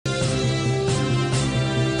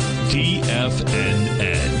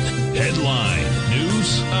TFNN. Headline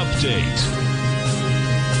News Update.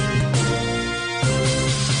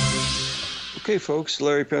 Okay, folks,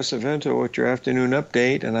 Larry Pesavento with your afternoon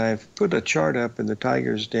update, and I've put a chart up in the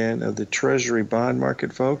Tiger's Den of the Treasury bond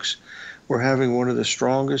market, folks. We're having one of the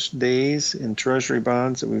strongest days in Treasury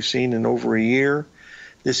bonds that we've seen in over a year.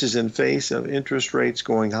 This is in face of interest rates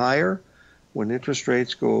going higher. When interest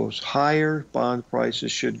rates go higher, bond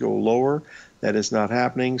prices should go lower. That is not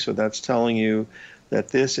happening, so that's telling you that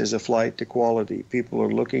this is a flight to quality. People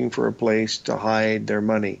are looking for a place to hide their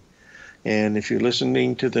money. And if you're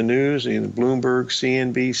listening to the news, Bloomberg,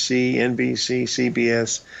 CNBC, NBC,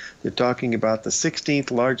 CBS, they're talking about the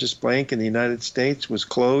 16th largest bank in the United States was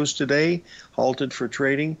closed today, halted for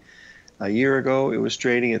trading. A year ago, it was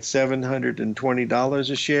trading at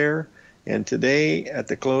 $720 a share. And today, at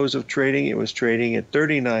the close of trading, it was trading at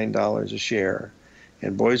 $39 a share.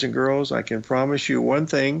 And boys and girls, I can promise you one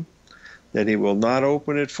thing, that it will not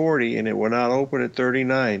open at 40 and it will not open at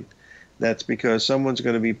 39. That's because someone's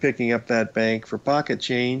going to be picking up that bank for pocket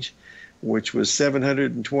change, which was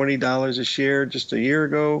 $720 a share just a year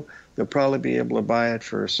ago. They'll probably be able to buy it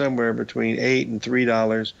for somewhere between $8 and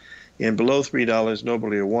 $3. And below $3,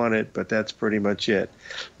 nobody will want it, but that's pretty much it.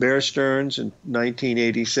 Bear Stearns in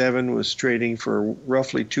 1987 was trading for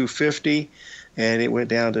roughly $2.50, and it went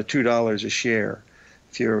down to $2 a share.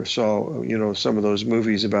 If you ever saw, some of those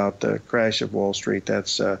movies about the crash of Wall Street,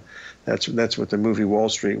 that's what the movie Wall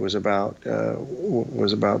Street was about.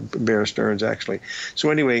 Bear Stearns, actually. So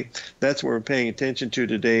anyway, that's what we're paying attention to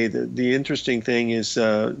today. The interesting thing is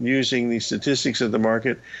using the statistics of the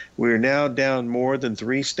market. We're now down more than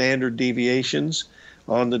 3 standard deviations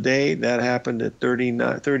on the day. That happened at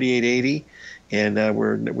 38.80.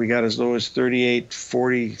 And we got as low as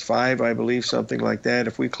 38.45, I believe, something like that.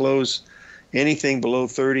 If we close anything below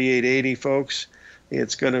 38.80, folks,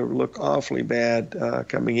 it's going to look awfully bad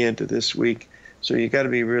coming into this week. So you got to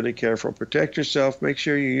be really careful. Protect yourself. Make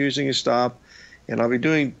sure you're using a stop. And I'll be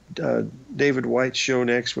doing David White's show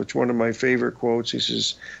next, which one of my favorite quotes. He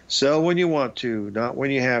says, "Sell when you want to, not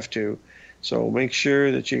when you have to." So make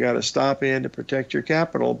sure that you got to stop in to protect your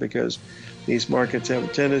capital, because these markets have a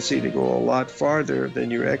tendency to go a lot farther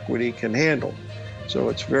than your equity can handle. So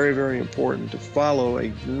it's very, very important to follow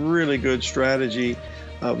a really good strategy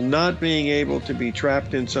of not being able to be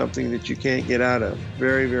trapped in something that you can't get out of.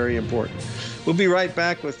 Very, very important. We'll be right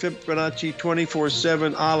back with Fibonacci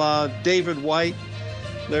 24/7 a la David White.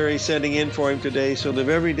 Larry sending in for him today. So live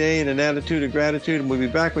every day in an attitude of gratitude, and we'll be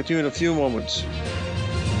back with you in a few moments.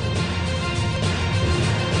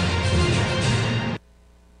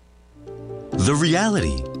 The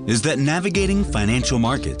reality is that navigating financial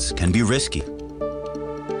markets can be risky.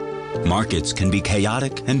 Markets can be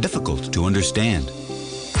chaotic and difficult to understand.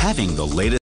 Having the latest